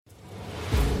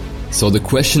So the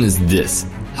question is this: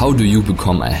 how do you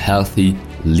become a healthy,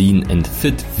 lean and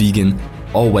fit vegan,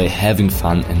 always having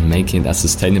fun and making it a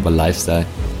sustainable lifestyle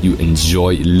you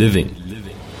enjoy living?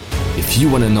 If you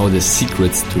want to know the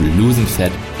secrets to losing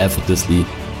fat effortlessly,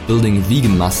 building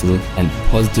vegan muscle and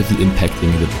positively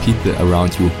impacting the people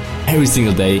around you every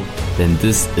single day, then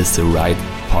this is the right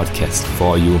podcast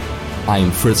for you. I am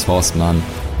Fritz Horstmann.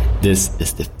 This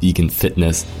is the Vegan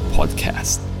Fitness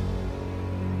Podcast.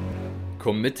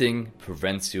 Committing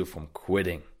prevents you from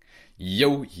quitting.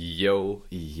 Yo.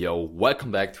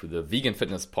 Welcome back to the Vegan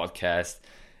Fitness Podcast.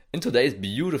 In today's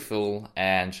beautiful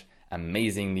and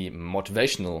amazingly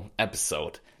motivational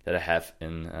episode that I have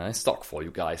in stock for you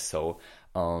guys. So,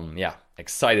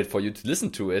 excited for you to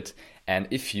listen to it. And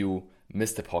if you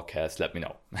missed the podcast, let me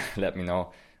know. Let me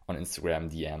know on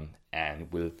Instagram, DM,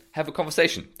 and we'll have a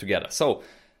conversation together. So,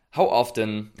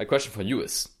 my question for you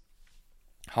is,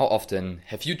 how often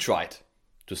have you tried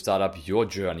to start up your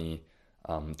journey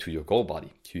to your goal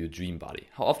body, to your dream body?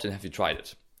 How often have you tried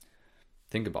it?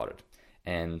 Think about it.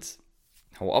 And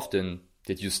how often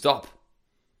did you stop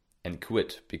and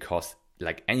quit because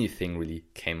like anything really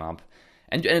came up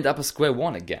and you ended up at square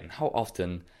one again? How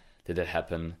often did that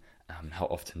happen? How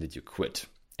often did you quit?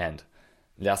 And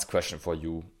last question for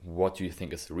you, what do you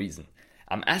think is the reason?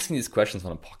 I'm asking these questions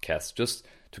on a podcast just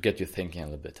to get you thinking a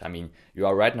little bit. I mean, you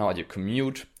are right now at your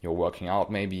commute, you're working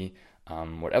out maybe,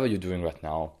 whatever you're doing right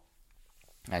now,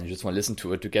 and you just want to listen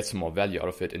to it to get some more value out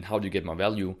of it. And how do you get more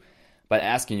value? By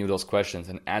asking you those questions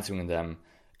and answering them,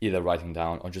 either writing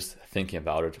down or just thinking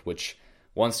about it, which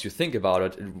once you think about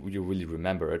it, you really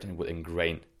remember it and will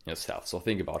ingrain yourself. So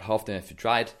think about how often have you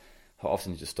tried, how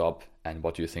often did you stop, and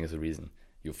what do you think is the reason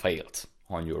you failed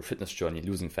on your fitness journey,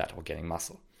 losing fat or getting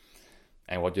muscle?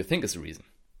 And what do you think is the reason?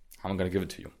 I'm going to give it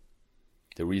to you.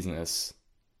 The reason is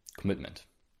commitment.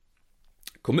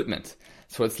 Commitment.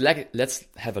 So let's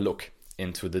have a look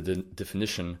into the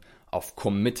definition of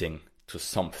committing to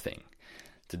something.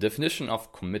 The definition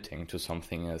of committing to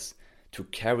something is to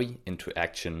carry into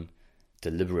action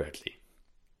deliberately.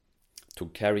 To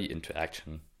carry into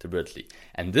action deliberately.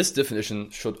 And this definition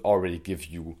should already give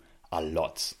you a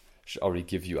lot. Should already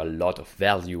give you a lot of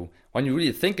value when you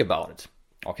really think about it.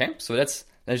 Okay, so let's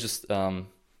just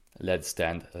let it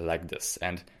stand like this.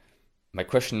 And my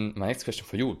next question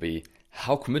for you would be,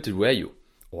 how committed were you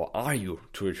or are you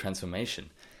to your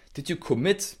transformation? Did you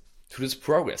commit to this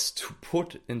progress, to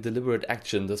put in deliberate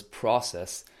action this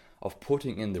process of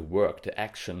putting in the work, the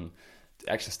action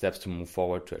steps to move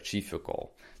forward to achieve your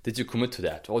goal? Did you commit to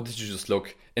that? Or did you just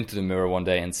look into the mirror one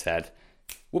day and said,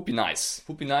 would be nice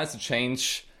to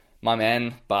change my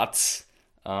man, but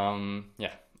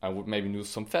I would maybe lose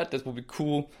some fat, that would be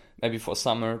cool, maybe for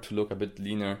summer to look a bit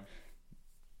leaner,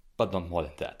 but not more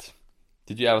than that.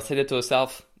 Did you ever say that to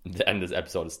yourself? Then this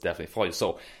episode is definitely for you.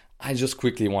 So I just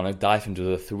quickly want to dive into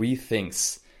the 3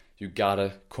 things you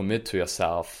gotta commit to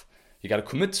yourself, you gotta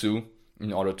commit to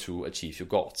in order to achieve your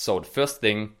goals. So the first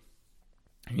thing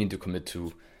you need to commit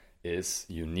to is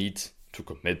you need to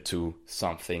commit to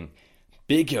something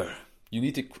bigger. You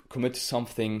need to commit to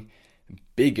something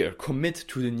bigger. Commit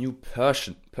to the new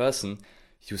person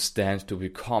you stand to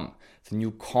become, the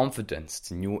new confidence,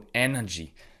 the new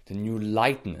energy, the new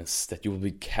lightness that you will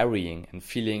be carrying and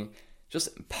feeling just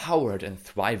empowered and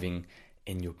thriving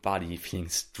in your body, feeling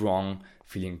strong,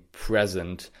 feeling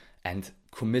present, and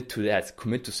commit to that.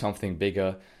 Commit to something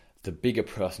bigger, the bigger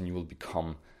person you will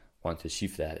become once you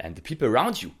achieve that. And the people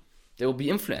around you, they will be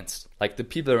influenced. Like the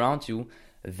people around you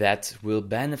that will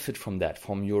benefit from that,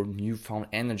 from your newfound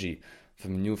energy,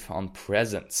 from your newfound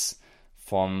presence,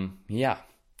 from,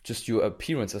 just your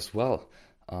appearance as well.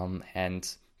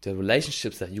 And the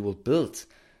relationships that you will build,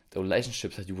 the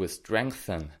relationships that you will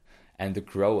strengthen, and the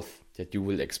growth that you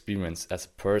will experience as a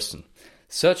person.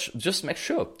 Just make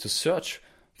sure to search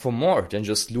for more than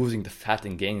just losing the fat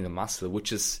and gaining the muscle,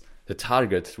 which is the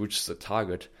target,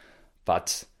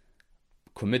 but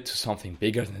commit to something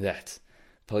bigger than that.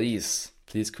 Please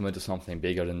commit to something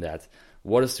bigger than that.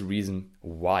 What is the reason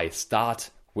why? Start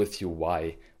with your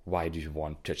why. Why do you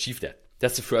want to achieve that?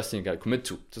 That's the first thing you got to commit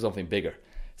to something bigger.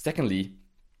 Secondly,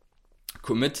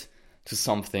 commit to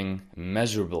something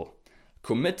measurable.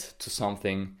 Commit to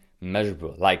something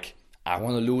measurable. Like, I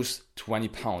want to lose 20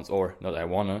 pounds, or not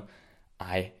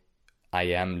I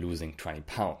am losing 20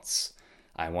 pounds.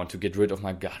 I want to get rid of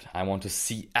my gut. I want to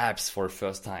see abs for the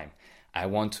first time. I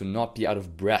want to not be out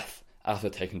of breath after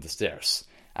taking the stairs.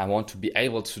 I want to be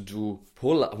able to do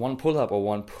one pull-up or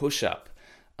one push-up.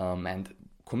 And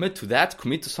commit to that.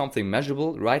 Commit to something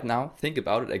measurable right now. Think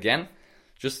about it again.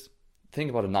 Just think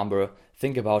about a number.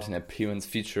 Think about an appearance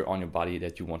feature on your body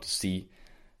that you want to see.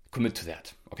 commit to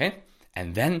that, okay?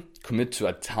 And then commit to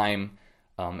a time,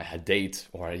 a date,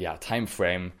 or a time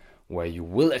frame where you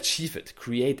will achieve it.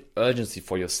 Create urgency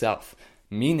for yourself.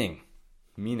 Meaning,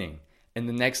 in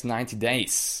the next 90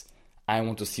 days, I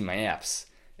want to see my abs.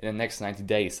 In the next 90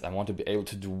 days, I want to be able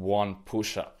to do 1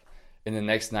 push-up. In the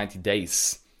next 90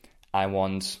 days, I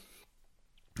want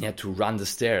to run the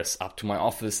stairs up to my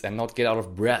office and not get out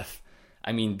of breath.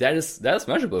 I mean, that is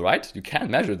measurable, right? You can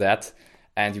measure that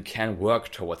and you can work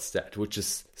towards that, which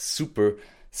is super,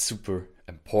 super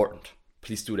important.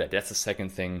 Please do that. That's the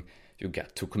second thing you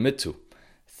got to commit to.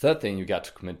 Third thing you got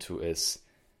to commit to is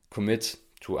commit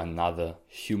to another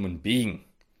human being.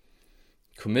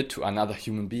 Commit to another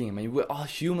human being. I mean, we're all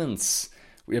humans.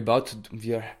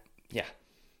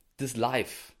 This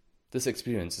life, this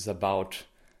experience is about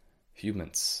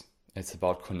humans. It's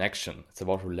about connection. It's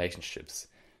about relationships.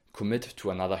 Commit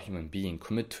to another human being.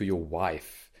 Commit to your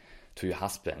wife, to your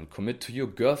husband. Commit to your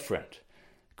girlfriend.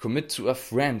 Commit to a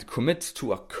friend. Commit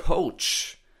to a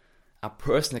coach. A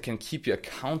person that can keep you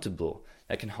accountable,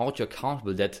 that can hold you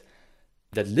accountable, that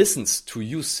listens to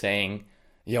you saying,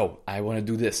 yo, I want to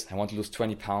do this. I want to lose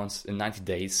 20 pounds in 90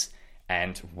 days.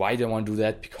 And why do I want to do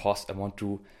that? Because I want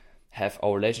to have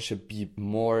our relationship be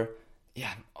more,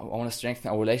 I want to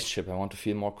strengthen our relationship. I want to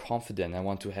feel more confident. I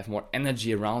want to have more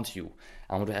energy around you.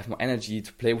 I want to have more energy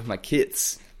to play with my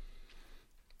kids.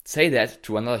 Say that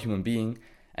to another human being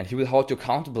and he will hold you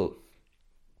accountable.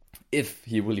 If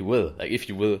he really will. Like if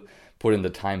you will put in the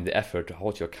time, the effort to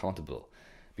hold you accountable.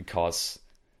 Because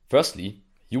firstly,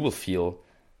 you will feel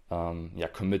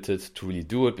committed to really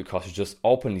do it because you just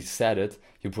openly said it.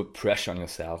 You put pressure on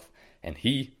yourself and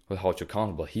he will hold you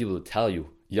accountable. He will tell you,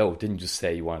 yo, didn't you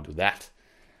say you want to do that?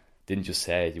 Didn't you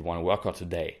say you want to work out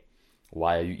today?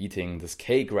 Why are you eating this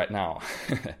cake right now?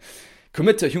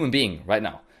 Commit to a human being right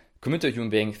now. Commit to a human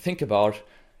being. Think about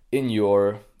in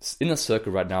your inner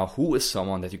circle right now, who is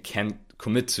someone that you can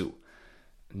commit to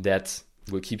that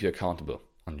will keep you accountable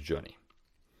on the journey.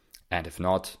 And if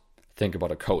not, think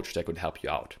about a coach that could help you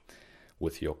out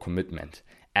with your commitment.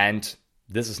 And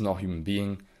this is not a human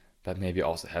being, but maybe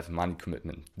also have money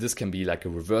commitment. This can be like a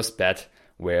reverse bet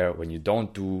where when you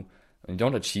don't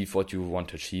achieve what you want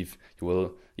to achieve, you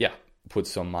will, put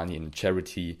some money in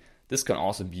charity. This can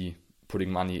also be putting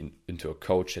money into a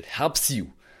coach that helps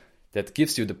you, that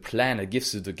gives you the plan, that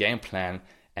gives you the game plan,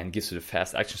 and gives you the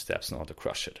fast action steps in order to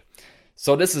crush it.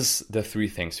 So this is the 3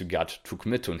 things you got to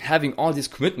commit to. And having all these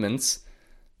commitments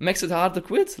makes it hard to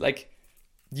quit. Like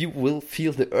you will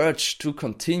feel the urge to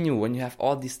continue when you have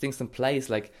all these things in place.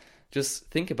 Like just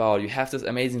think about it. You have this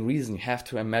amazing reason. You have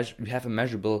a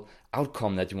measurable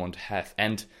outcome that you want to have.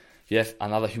 And you have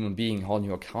another human being holding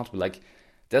you accountable. Like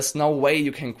there's no way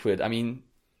you can quit. I mean,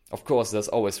 of course, there's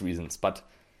always reasons, but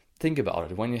think about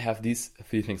it. When you have these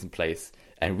 3 things in place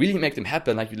and really make them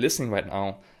happen, like you're listening right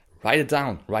now, write it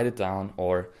down,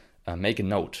 or make a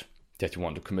note that you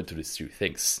want to commit to these 3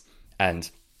 things. And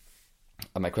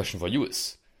my question for you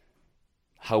is,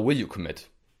 how will you commit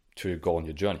to your goal and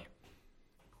your journey?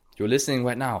 You're listening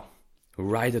right now.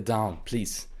 Write it down,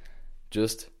 please.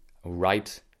 Just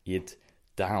write it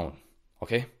down,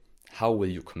 okay? How will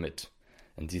you commit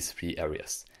in these 3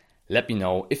 areas? Let me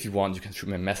know. If you want, you can shoot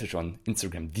me a message on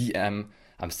Instagram DM.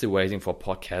 I'm still waiting for a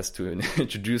podcast to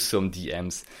introduce some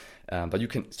DMs. But you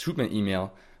can shoot me an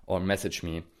email or message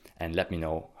me and let me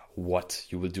know what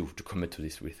you will do to commit to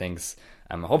these 3 things.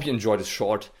 I hope you enjoyed this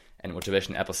short and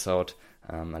motivation episode.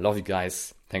 I love you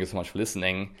guys. Thank you so much for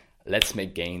listening. Let's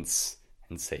make gains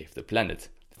and save the planet.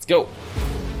 Let's go.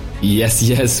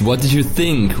 Yes. What did you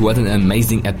think? What an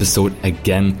amazing episode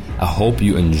again. I hope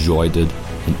you enjoyed it.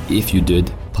 And if you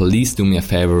did, please do me a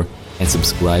favor and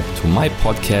subscribe to my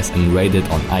podcast and rate it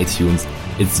on iTunes.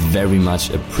 It's very much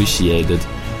appreciated.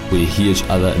 We'll hear each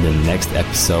other in the next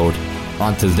episode.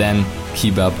 Until then,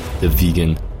 keep up the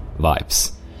vegan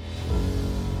vibes.